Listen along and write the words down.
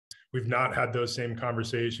we've not had those same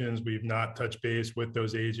conversations. We've not touched base with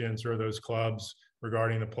those agents or those clubs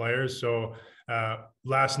regarding the players. So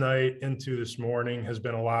last night into this morning has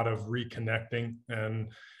been a lot of reconnecting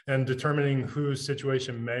and determining whose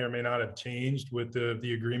situation may or may not have changed with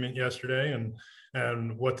the agreement yesterday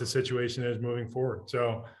and what the situation is moving forward.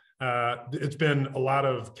 So it's been a lot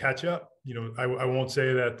of catch up. I won't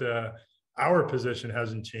say that our position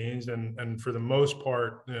hasn't changed. And for the most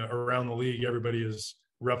part, around the league, everybody is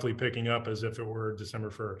roughly picking up as if it were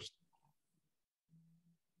December 1st.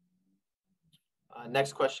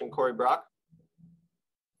 Next question, Corey Brock.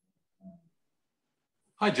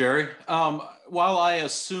 Hi, Jerry. While I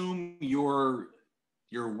assume your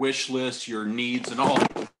wish list, your needs, and all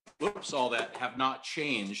that have not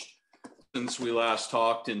changed since we last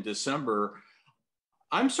talked in December,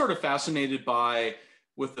 I'm sort of fascinated by,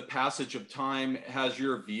 with the passage of time, has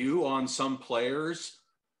your view on some players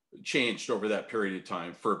changed over that period of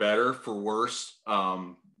time, for better, for worse?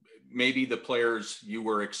 Maybe the players you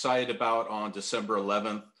were excited about on December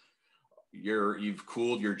 11th, you've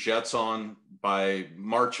cooled your jets on by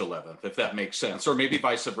March 11th, if that makes sense, or maybe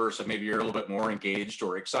vice versa. Maybe you're a little bit more engaged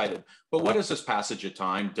or excited. But what has this passage of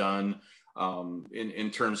time done in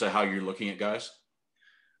terms of how you're looking at guys?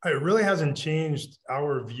 It really hasn't changed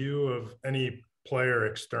our view of any player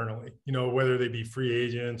externally, whether they be free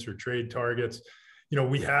agents or trade targets.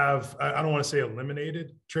 We have, I don't want to say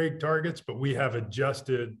eliminated trade targets, but we have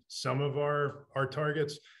adjusted some of our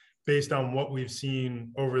targets based on what we've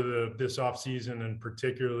seen over this offseason, and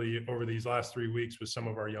particularly over these last 3 weeks with some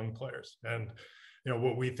of our young players. And,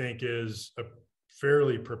 what we think is a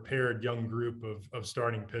fairly prepared young group of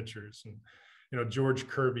starting pitchers. And, George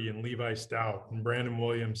Kirby and Levi Stout and Brandon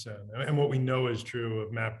Williamson, and what we know is true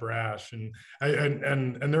of Matt Brash, and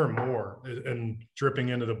there are more, and dripping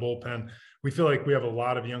into the bullpen. We feel like we have a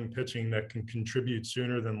lot of young pitching that can contribute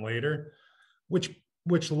sooner than later,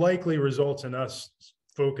 which likely results in us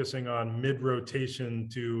focusing on mid-rotation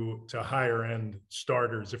to higher end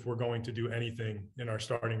starters if we're going to do anything in our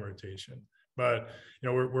starting rotation. But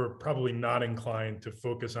we're probably not inclined to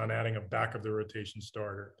focus on adding a back of the rotation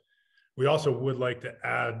starter. We also would like to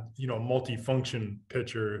add, a multifunction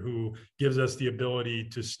pitcher who gives us the ability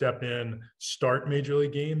to step in, start major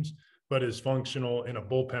league games, but is functional in a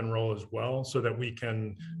bullpen role as well, so that we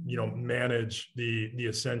can, manage the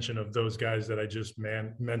ascension of those guys that I just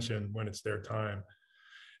mentioned when it's their time.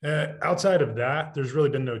 Outside of that, there's really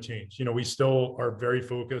been no change. We still are very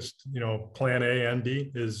focused. Plan A and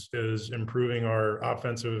B is improving our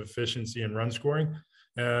offensive efficiency and run scoring.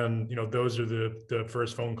 And, those are the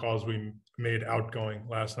first phone calls we made outgoing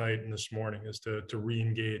last night and this morning, is to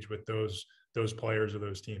re-engage with those players or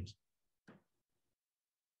those teams.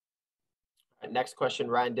 Next question,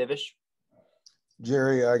 Ryan Divish.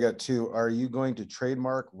 Jerry, I got two. Are you going to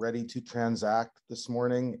trademark ready to transact this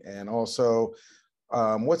morning? And also,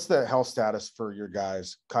 what's the health status for your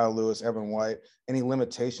guys, Kyle Lewis, Evan White? Any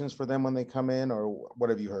limitations for them when they come in, or what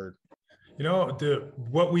have you heard?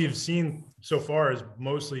 What we've seen so far is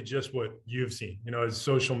mostly just what you've seen, as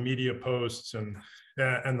social media posts and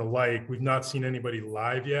the like. We've not seen anybody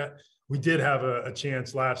live yet. We did have a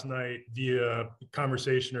chance last night via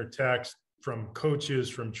conversation or text from coaches,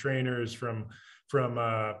 from trainers, from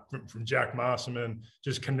Jack Mosselman,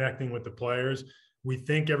 just connecting with the players. We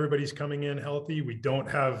think everybody's coming in healthy. We don't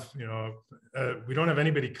have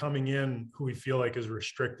anybody coming in who we feel like is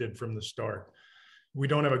restricted from the start. We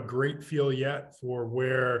don't have a great feel yet for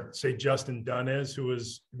where, say, Justin Dunn is, who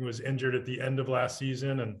was injured at the end of last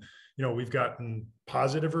season. And, we've gotten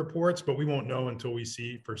positive reports, but we won't know until we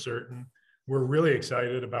see for certain. We're really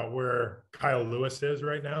excited about where Kyle Lewis is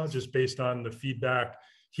right now, just based on the feedback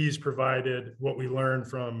he's provided, what we learned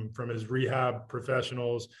from his rehab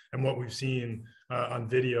professionals, and what we've seen on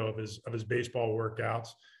video of his baseball workouts.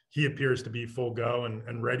 He appears to be full go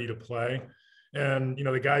and ready to play. And,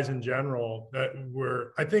 the guys in general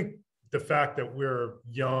I think the fact that we're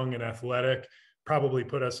young and athletic probably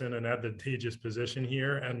put us in an advantageous position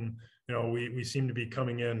here. And, we seem to be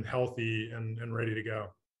coming in healthy and ready to go.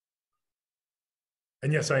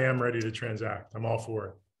 And yes, I am ready to transact. I'm all for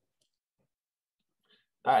it.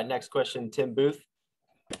 All right, next question, Tim Booth.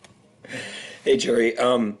 Hey, Jerry.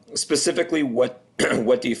 Specifically, what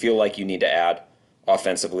do you feel like you need to add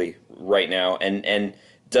offensively right now? And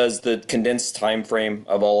does the condensed time frame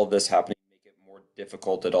of all of this happening make it more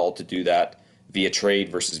difficult at all to do that via trade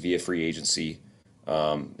versus via free agency?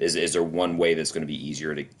 Is there one way that's going to be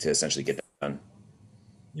easier to essentially get that done?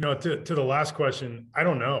 To the last question, I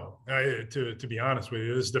don't know. To be honest with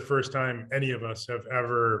you, this is the first time any of us have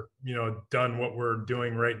ever, done what we're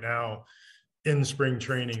doing right now. in spring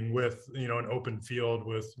training with, you know, an open field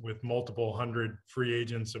with multiple hundred free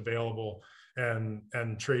agents available and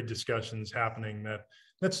trade discussions happening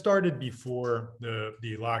that started before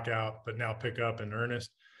the lockout, but now pick up in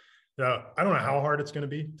earnest. I don't know how hard it's going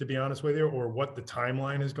to be honest with you, or what the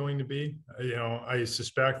timeline is going to be. You know, I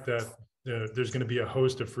suspect that there's going to be a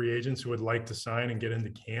host of free agents who would like to sign and get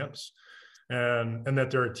into camps, and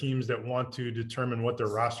that there are teams that want to determine what their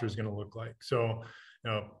roster is going to look like. So,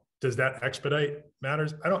 you know, does that expedite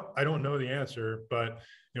matters? I don't know the answer, but,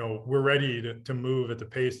 you know, we're ready to move at the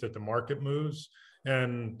pace that the market moves.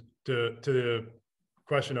 And to the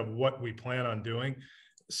question of what we plan on doing,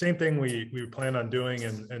 same thing we plan on doing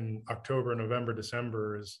in October, November,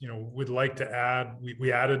 December is, you know, we'd like to add,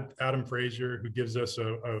 we added Adam Frazier, who gives us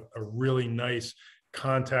a really nice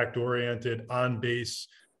contact oriented on base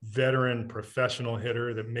veteran professional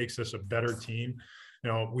hitter that makes us a better team. You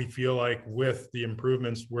know, we feel like with the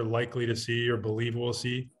improvements we're likely to see or believe we'll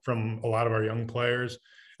see from a lot of our young players,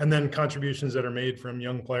 and then contributions that are made from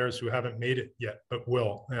young players who haven't made it yet but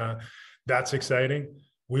will. That's exciting.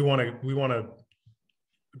 We want to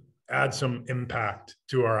add some impact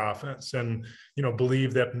to our offense, and, you know,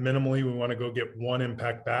 believe that minimally we want to go get one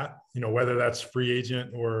impact bat. You know, whether that's free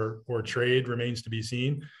agent or trade remains to be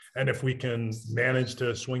seen. And if we can manage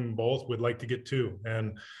to swing both, we'd like to get two.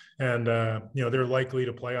 And you know, they're likely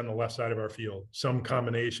to play on the left side of our field. Some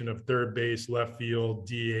combination of third base, left field,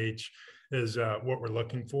 DH is what we're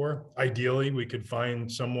looking for. Ideally, we could find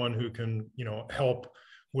someone who can, you know, help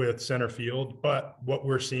with center field. But what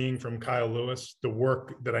we're seeing from Kyle Lewis, the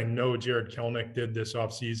work that I know Jared Kelnick did this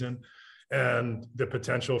offseason, and the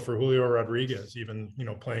potential for Julio Rodriguez, even, you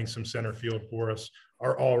know, playing some center field for us,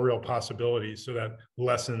 are all real possibilities. So that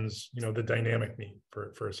lessens, you know, the dynamic need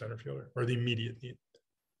for a center fielder, or the immediate need.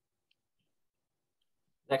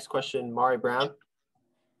 Next question, Maury Brown.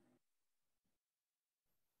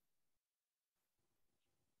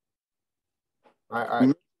 All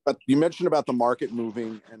right. But you mentioned about the market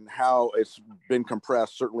moving and how it's been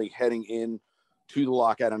compressed, certainly heading in to the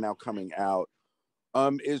lockout and now coming out.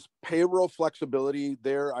 Is payroll flexibility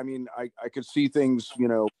there? I mean, I could see things, you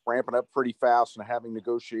know, ramping up pretty fast and having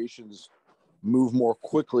negotiations move more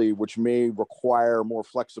quickly, which may require more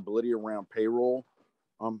flexibility around payroll.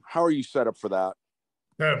 How are you set up for that?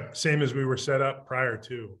 Same as we were set up prior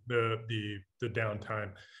to the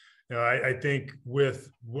downtime. You know, I think with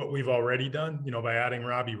what we've already done, you know, by adding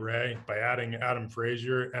Robbie Ray, by adding Adam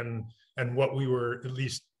Frazier, and what we were at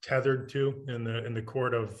least tethered to in the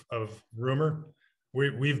court of rumor,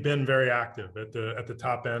 we've been very active at the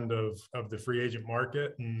top end of the free agent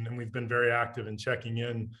market, and we've been very active in checking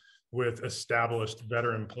in with established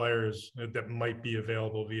veteran players that might be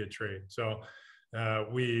available via trade. So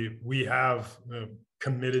we have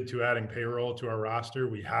committed to adding payroll to our roster.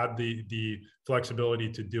 We had the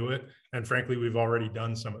flexibility to do it, and frankly, we've already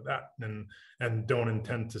done some of that, and don't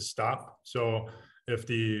intend to stop. So if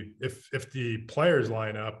the players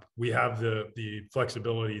line up, we have the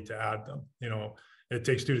flexibility to add them. You know, it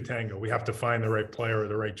takes two to tango. We have to find the right player or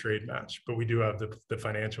the right trade match, but we do have the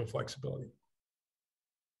financial flexibility.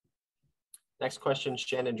 Next question,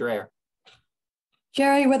 Shannon Dreyer.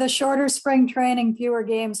 Jerry, with a shorter spring training, fewer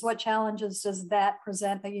games, what challenges does that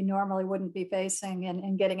present that you normally wouldn't be facing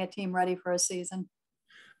in getting a team ready for a season?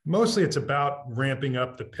 Mostly it's about ramping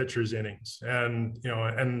up the pitchers' innings, and, you know,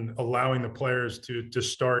 and allowing the players to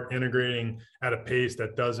start integrating at a pace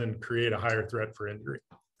that doesn't create a higher threat for injury.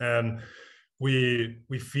 And we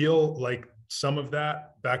feel like some of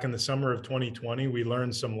that back in the summer of 2020, we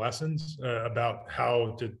learned some lessons about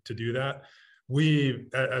how to do that. We,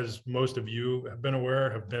 as most of you have been aware,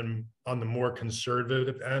 have been on the more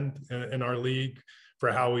conservative end in our league for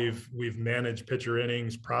how we've managed pitcher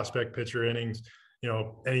innings, prospect pitcher innings, you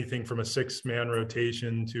know, anything from a 6-man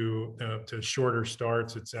rotation to shorter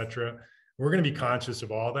starts, et cetera. We're going to be conscious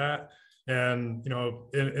of all that. And, you know,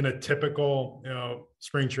 in a typical, you know,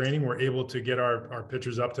 spring training, we're able to get our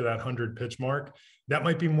pitchers up to that 100 pitch mark. That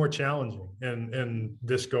might be more challenging in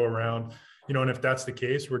this go around. You know, and if that's the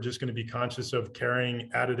case, we're just going to be conscious of carrying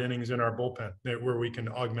added innings in our bullpen where we can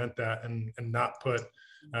augment that and not put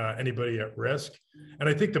anybody at risk. And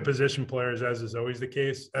I think the position players, as is always the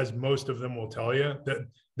case, as most of them will tell you, that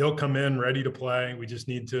they'll come in ready to play. We just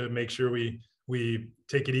need to make sure we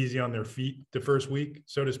take it easy on their feet the first week,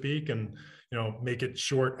 so to speak, and, you know, make it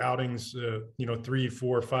short outings, you know, 3,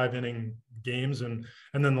 4, 5 inning games. And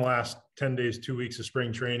then the last 10 days, 2 weeks of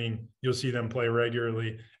spring training, you'll see them play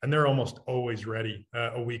regularly, and they're almost always ready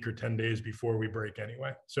a week or 10 days before we break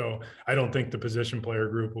anyway. So I don't think the position player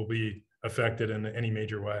group will be affected in any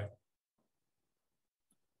major way.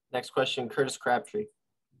 Next question, Curtis Crabtree.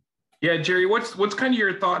 Yeah, Jerry, what's kind of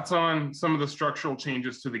your thoughts on some of the structural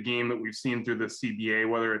changes to the game that we've seen through the CBA,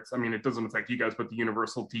 whether it's, I mean, it doesn't affect you guys, but the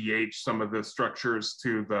universal DH, some of the structures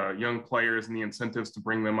to the young players and the incentives to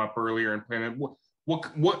bring them up earlier and play them.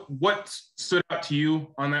 What stood out to you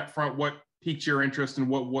on that front? What piqued your interest, and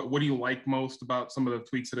what do you like most about some of the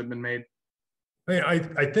tweaks that have been made?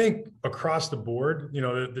 I think across the board, you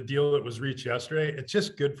know, the deal that was reached yesterday, it's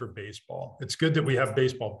just good for baseball. It's good that we have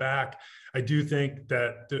baseball back. I do think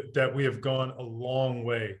that we have gone a long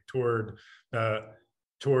way toward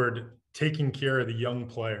taking care of the young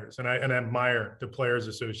players, and I admire the Players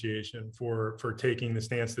Association for taking the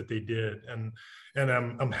stance that they did, and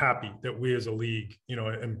I'm happy that we as a league, you know,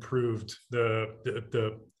 improved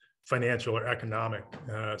the financial or economic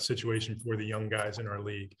situation for the young guys in our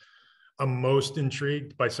league. I'm most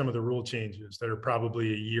intrigued by some of the rule changes that are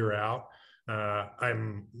probably a year out.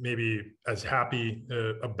 I'm maybe as happy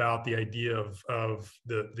about the idea of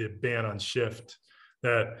the ban on shift,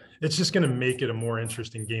 that it's just going to make it a more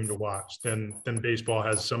interesting game to watch than baseball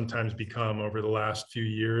has sometimes become over the last few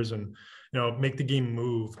years, and you know, make the game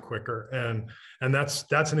move quicker. And that's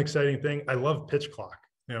an exciting thing. I love pitch clock.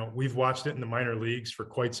 You know, we've watched it in the minor leagues for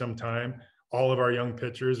quite some time. All of our young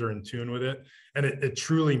pitchers are in tune with it, and it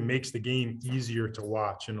truly makes the game easier to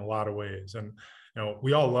watch in a lot of ways. And you know,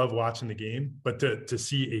 we all love watching the game, but to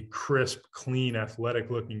see a crisp, clean,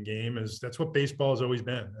 athletic-looking game that's what baseball has always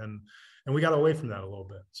been. And we got away from that a little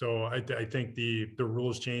bit. So I think the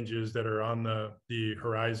rules changes that are on the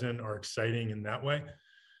horizon are exciting in that way.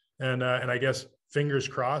 And I guess fingers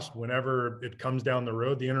crossed, whenever it comes down the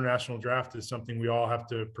road, the international draft is something we all have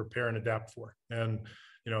to prepare and adapt for. And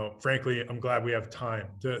you know, frankly, I'm glad we have time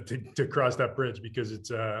to cross that bridge, because it's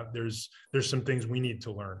there's some things we need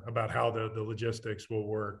to learn about how the logistics will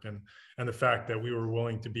work, and the fact that we were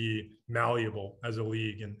willing to be malleable as a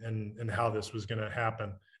league, and how this was going to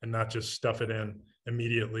happen, and not just stuff it in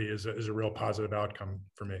immediately is a real positive outcome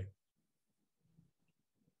for me.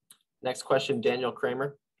 Next question, Daniel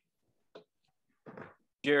Kramer.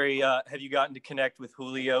 Jerry, have you gotten to connect with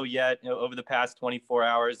Julio yet over the past 24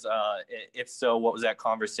 hours? If so, what was that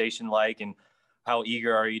conversation like, and how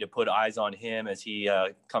eager are you to put eyes on him as he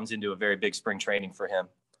comes into a very big spring training for him?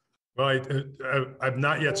 Well, I've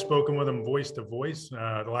not yet spoken with him voice to voice.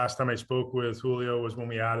 The last time I spoke with Julio was when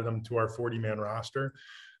we added him to our 40-man roster.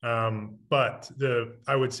 But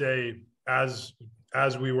I would say as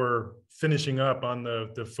we were finishing up on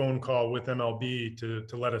the phone call with MLB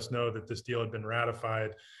to let us know that this deal had been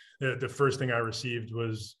ratified, the first thing I received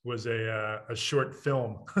was a short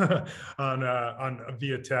film on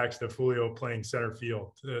via text of Julio playing center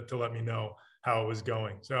field to let me know how it was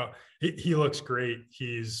going. So he looks great.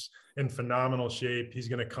 He's in phenomenal shape. He's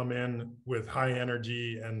going to come in with high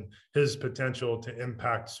energy, and his potential to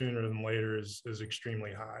impact sooner than later is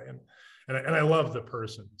extremely high. And I love the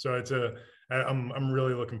person. So I'm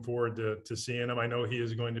really looking forward to seeing him. I know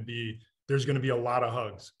there's going to be a lot of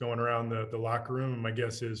hugs going around the locker room. And my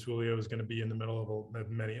guess is Julio is going to be in the middle of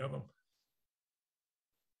many of them.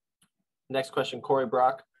 Next question, Corey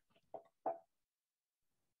Brock.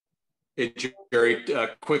 Hey, Jerry,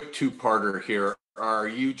 quick two-parter here. Are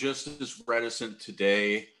you just as reticent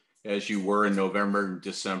today as you were in November and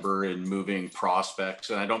December in moving prospects?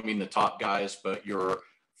 And I don't mean the top guys, but your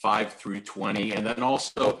 5 through 20. And then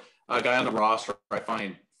also a guy on the roster I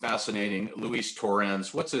find fascinating, Luis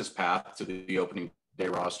Torrens. What's his path to the opening day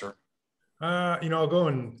roster? I'll go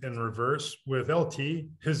in reverse with LT.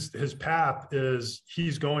 His path is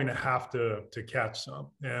he's going to have to catch some.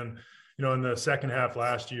 And, you know, in the second half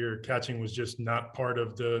last year, catching was just not part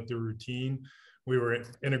of the routine. We were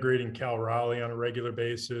integrating Cal Raleigh on a regular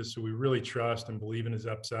basis, so we really trust and believe in his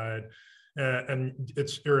upside. And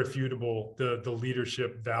it's irrefutable, the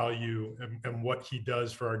leadership value and what he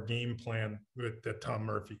does for our game plan that Tom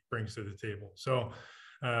Murphy brings to the table. So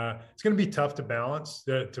it's going to be tough to balance,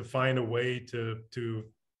 to find a way to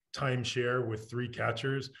timeshare with 3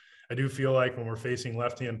 catchers. I do feel like when we're facing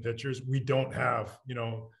left-hand pitchers, we don't have,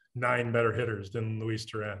 9 better hitters than Luis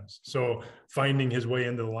Torrens. So finding his way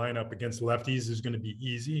into the lineup against lefties is going to be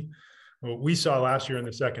easy. What we saw last year in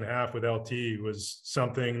the second half with LT was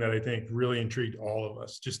something that I think really intrigued all of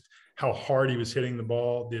us, just how hard he was hitting the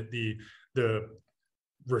ball, the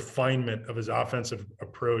refinement of his offensive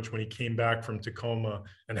approach when he came back from Tacoma,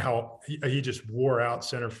 and how he just wore out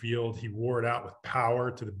center field. He wore it out with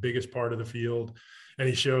power to the biggest part of the field. And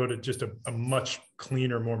he showed just a much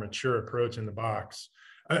cleaner, more mature approach in the box.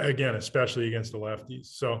 Again, especially against the lefties.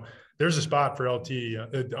 So there's a spot for LT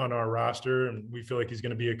on our roster, and we feel like he's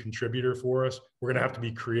going to be a contributor for us. We're going to have to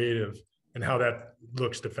be creative in how that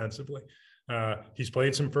looks defensively. He's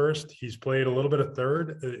played some first. He's played a little bit of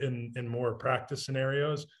third in more practice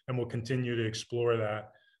scenarios, and we'll continue to explore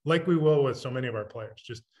that, like we will with so many of our players.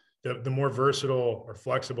 Just the more versatile or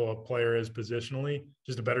flexible a player is positionally,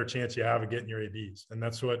 just a better chance you have of getting your ABs. And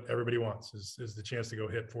that's what everybody wants is the chance to go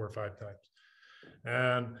hit 4 or 5 times.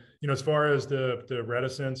 And, as far as the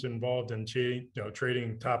reticence involved in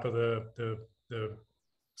trading top of the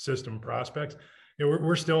system prospects,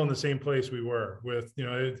 we're still in the same place we were with,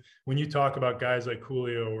 when you talk about guys like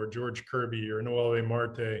Julio or George Kirby or Noel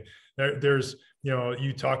Marte, there's,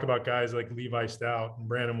 you talk about guys like Levi Stout and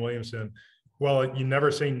Brandon Williamson. Well, you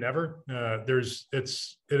never say never. It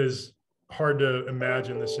is hard to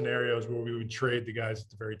imagine the scenarios where we would trade the guys at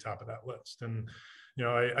the very top of that list. And,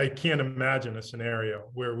 I can't imagine a scenario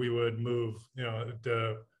where we would move,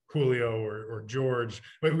 the Julio or George,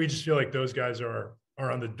 but we just feel like those guys are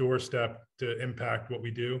on the doorstep to impact what we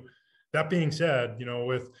do. That being said,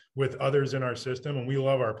 with others in our system, and we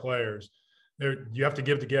love our players, you have to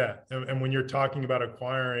give to get. And when you're talking about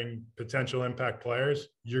acquiring potential impact players,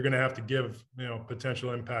 you're going to have to give,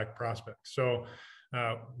 potential impact prospects. So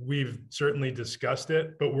we've certainly discussed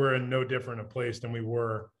it, but we're in no different a place than we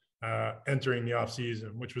were entering the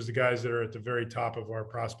offseason, which was the guys that are at the very top of our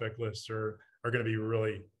prospect lists are going to be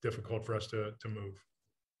really difficult for us to move.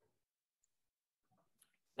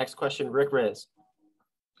 Next question, Rick Riz.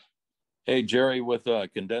 Hey, Jerry, with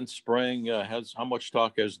condensed spring, how much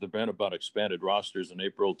talk has there been about expanded rosters in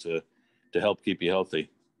April to help keep you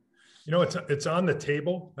healthy? It's on the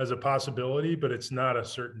table as a possibility, but it's not a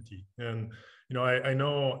certainty. And, I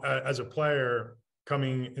know as a player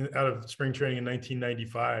coming out of spring training in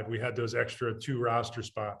 1995, we had those extra 2 roster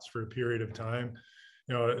spots for a period of time.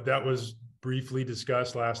 That was briefly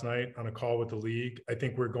discussed last night on a call with the league. I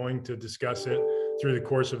think we're going to discuss it through the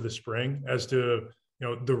course of the spring as to,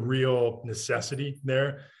 the real necessity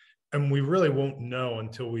there. And we really won't know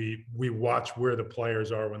until we watch where the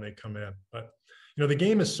players are when they come in. But, the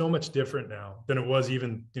game is so much different now than it was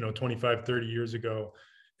even, 25, 30 years ago.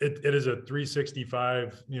 It is a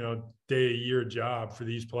 365, day a year job for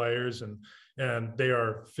these players, and they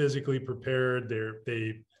are physically prepared.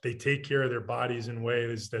 They take care of their bodies in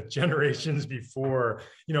ways that generations before,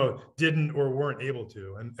 didn't or weren't able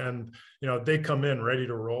to. And they come in ready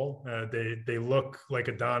to roll. They look like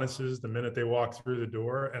Adonises the minute they walk through the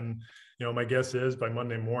door. And, my guess is by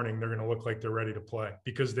Monday morning, they're going to look like they're ready to play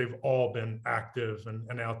because they've all been active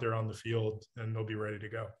and out there on the field, and they'll be ready to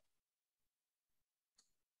go.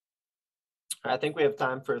 I think we have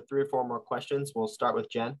time for 3 or 4 more questions. We'll start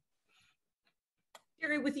with Jen.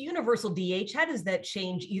 Jerry, with the universal DH, how does that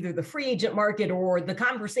change either the free agent market or the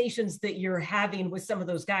conversations that you're having with some of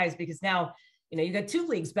those guys? Because now, you got 2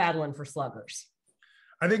 leagues battling for sluggers.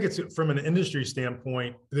 I think it's from an industry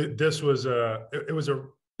standpoint, this was a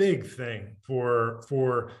big thing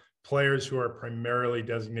for players who are primarily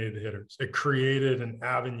designated hitters. It created an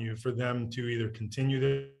avenue for them to either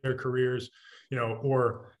continue their careers,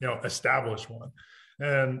 or establish one.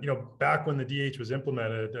 And, back when the DH was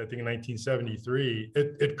implemented, I think in 1973,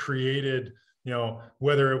 it created,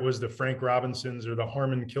 whether it was the Frank Robinsons or the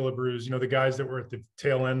Harmon Killebrews, the guys that were at the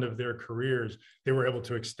tail end of their careers, they were able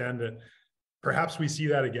to extend it. Perhaps we see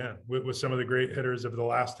that again with some of the great hitters of the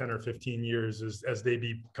last 10 or 15 years as they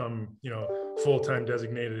become, full-time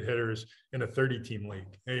designated hitters in a 30-team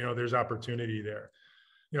league. And, there's opportunity there.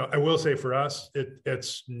 I will say for us,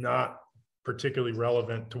 it's not particularly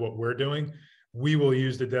relevant to what we're doing. We will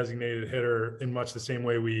use the designated hitter in much the same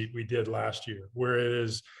way we did last year, where it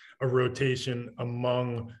is a rotation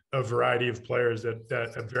among a variety of players that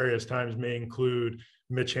at various times may include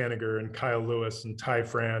Mitch Haniger and Kyle Lewis and Ty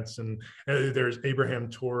France, and there's Abraham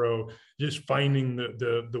Toro, just finding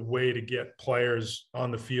the way to get players on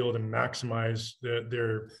the field and maximize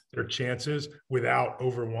their chances without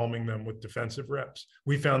overwhelming them with defensive reps.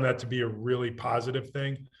 We found that to be a really positive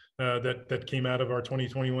thing that came out of our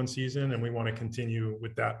 2021 season, and we want to continue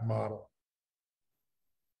with that model.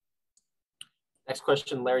 Next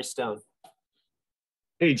question, Larry Stone.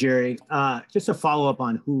 Hey, Jerry. Just a follow-up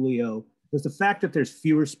on Julio. Does the fact that there's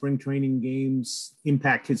fewer spring training games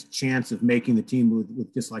impact his chance of making the team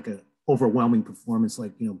with just like an overwhelming performance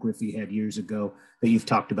like, Griffey had years ago that you've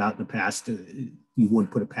talked about in the past? You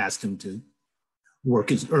wouldn't put it past him to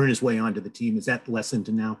earn his way onto the team. Is that lessened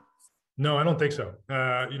to now? No, I don't think so.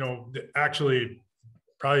 Actually,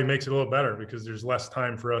 probably makes it a little better because there's less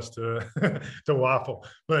time for us to to waffle.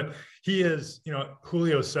 But he is,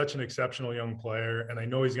 Julio is such an exceptional young player, and I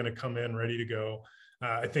know he's going to come in ready to go.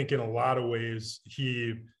 I think in a lot of ways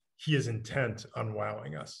he he is intent on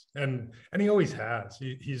wowing us, and he always has.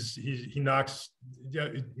 He knocks. Yeah,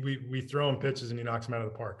 we throw him pitches and he knocks them out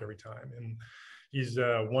of the park every time. And he's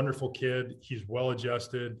a wonderful kid. He's well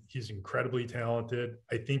adjusted. He's incredibly talented.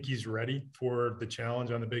 I think he's ready for the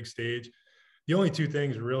challenge on the big stage. The only two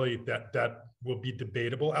things really that will be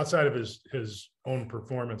debatable outside of his own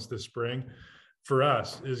performance this spring for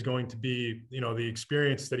us is going to be, the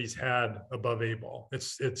experience that he's had above A ball.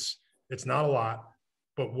 It's not a lot,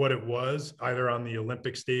 but what it was either on the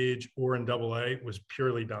Olympic stage or in AA was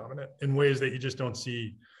purely dominant in ways that you just don't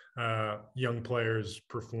see young players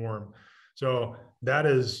perform. So that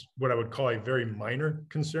is what I would call a very minor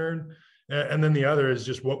concern. And then the other is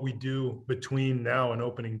just what we do between now and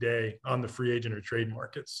opening day on the free agent or trade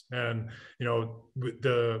markets. And,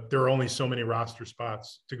 there are only so many roster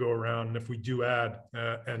spots to go around. And if we do add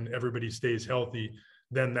and everybody stays healthy,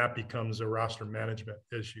 then that becomes a roster management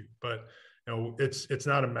issue. But, it's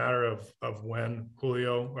not a matter of when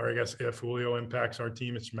Julio, or I guess if Julio impacts our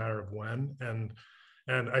team, it's a matter of when.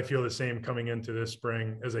 And I feel the same coming into this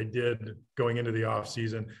spring as I did going into the off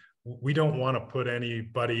season. We don't want to put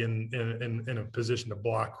anybody in a position to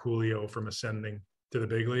block Julio from ascending to the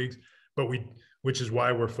big leagues, which is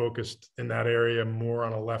why we're focused in that area more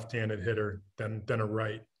on a left-handed hitter than a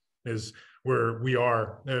right, is where we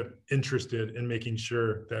are interested in making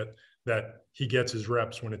sure that he gets his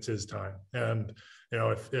reps when it's his time. And,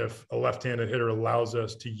 if a left-handed hitter allows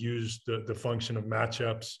us to use the function of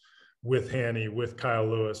matchups with Hanny, with Kyle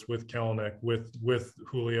Lewis, with Kelenic, with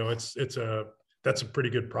Julio, that's a pretty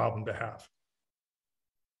good problem to have.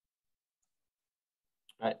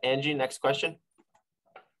 All right, Angie, next question.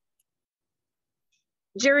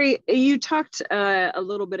 Jerry, you talked a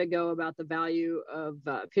little bit ago about the value of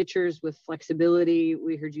pitchers with flexibility.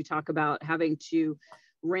 We heard you talk about having to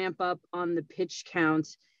ramp up on the pitch count.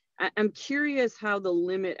 I'm curious how the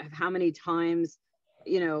limit of how many times,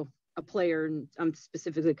 a player, and I'm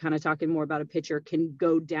specifically kind of talking more about a pitcher, can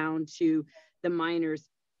go down to the minors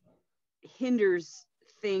hinders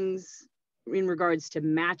things in regards to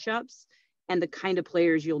matchups and the kind of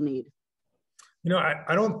players you'll need.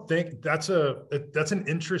 I don't think that's an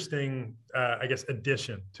interesting, I guess,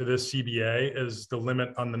 addition to this CBA is the limit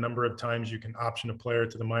on the number of times you can option a player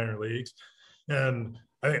to the minor leagues. And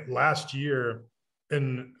I think last year,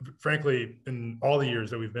 and frankly, in all the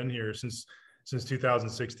years that we've been here since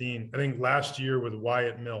 2016, I think last year with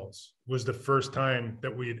Wyatt Mills was the first time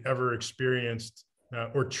that we had ever experienced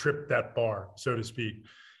or tripped that bar, so to speak.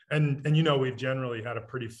 And we've generally had a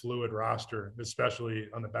pretty fluid roster, especially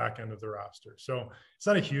on the back end of the roster. So it's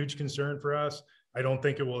not a huge concern for us. I don't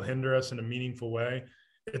think it will hinder us in a meaningful way.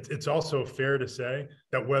 It's also fair to say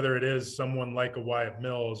that whether it is someone like a Wyatt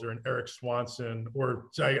Mills or an Eric Swanson, or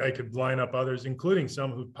I could line up others, including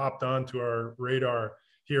some who popped onto our radar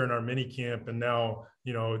here in our mini camp and now,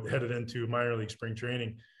 headed into minor league spring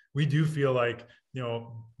training, we do feel like,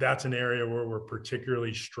 that's an area where we're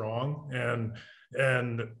particularly strong,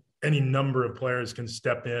 and any number of players can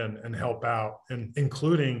step in and help out, and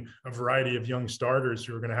including a variety of young starters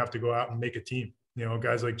who are going to have to go out and make a team.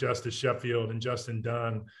 Guys like Justice Sheffield and Justin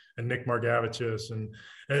Dunn and Nick Margavicius. And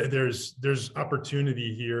there's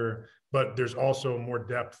opportunity here, but there's also more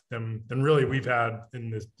depth than really we've had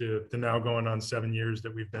in the now going on 7 years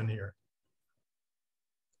that we've been here.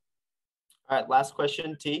 All right, last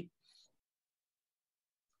question, T.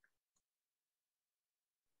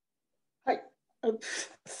 Hi,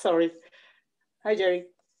 sorry. Hi, Jerry.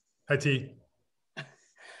 Hi, T.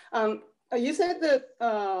 You said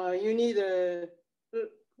that you need a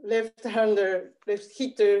left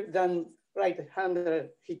hitter than right-hander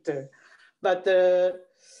hitter, but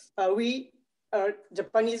we,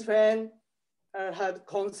 Japanese fan, had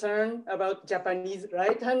concern about Japanese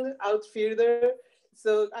right-hand outfielder.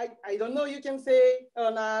 So I don't know you can say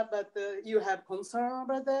or not, but you have concern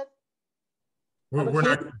about that? We're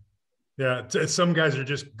not. Yeah, some guys are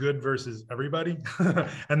just good versus everybody,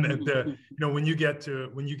 and when you get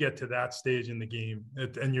to that stage in the game,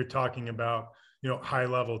 and you're talking about high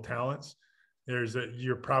level talents,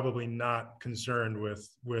 you're probably not concerned with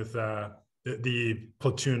the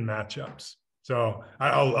platoon matchups. So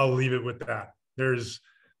I'll leave it with that. There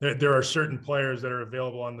are certain players that are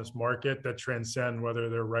available on this market that transcend whether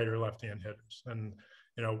they're right or left hand hitters, and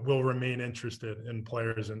we'll remain interested in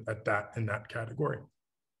players in that category.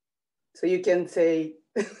 So you can say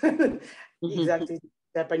exactly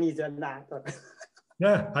Japanese or not.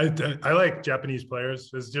 Yeah, I like Japanese players.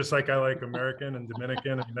 It's just like I like American and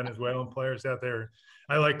Dominican and Venezuelan players out there.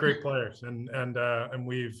 I like great players, and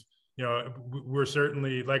we're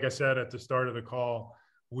certainly, like I said at the start of the call,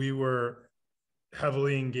 we were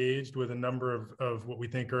heavily engaged with a number of what we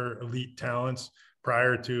think are elite talents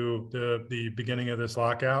prior to the beginning of this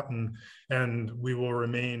lockout, and we will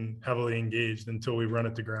remain heavily engaged until we run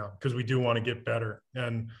it to ground, because we do want to get better.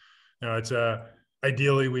 And it's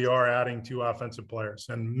ideally we are adding 2 offensive players,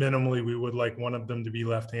 and minimally we would like one of them to be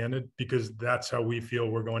left-handed, because that's how we feel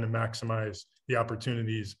we're going to maximize the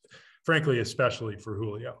opportunities, frankly, especially for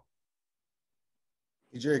Julio.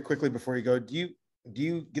 Jerry, quickly before you go, do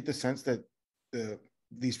you get the sense that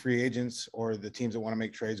these free agents or the teams that want to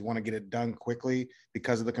make trades want to get it done quickly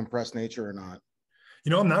because of the compressed nature, or not?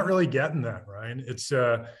 I'm not really getting that, Ryan.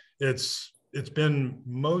 It's been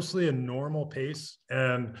mostly a normal pace,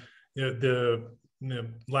 and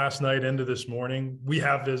last night into this morning, we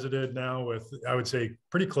have visited now with, I would say,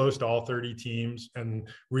 pretty close to all 30 teams and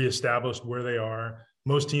reestablished where they are.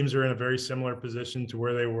 Most teams are in a very similar position to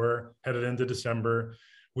where they were headed into December.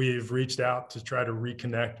 We've reached out to try to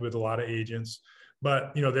reconnect with a lot of agents,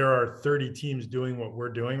 but there are 30 teams doing what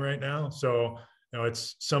we're doing right now. So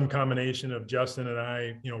it's some combination of Justin and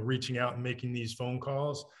I, reaching out and making these phone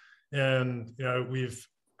calls, and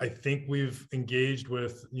I think we've engaged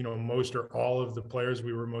with most or all of the players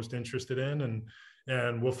we were most interested in,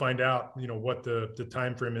 and we'll find out what the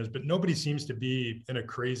time frame is. But nobody seems to be in a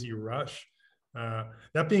crazy rush.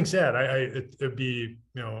 That being said, it'd be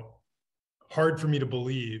hard for me to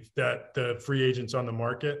believe that the free agents on the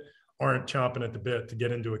market aren't chomping at the bit to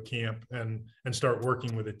get into a camp and start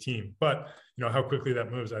working with a team. But how quickly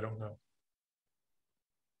that moves, I don't know.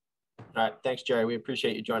 All right, thanks, Jerry. We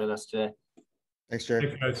appreciate you joining us today. Thanks,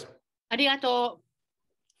 Jerry. Thanks, guys. ありがと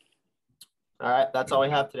う。 All right, that's all we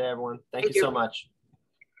have today, everyone. Thank you so much.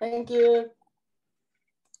 Thank you.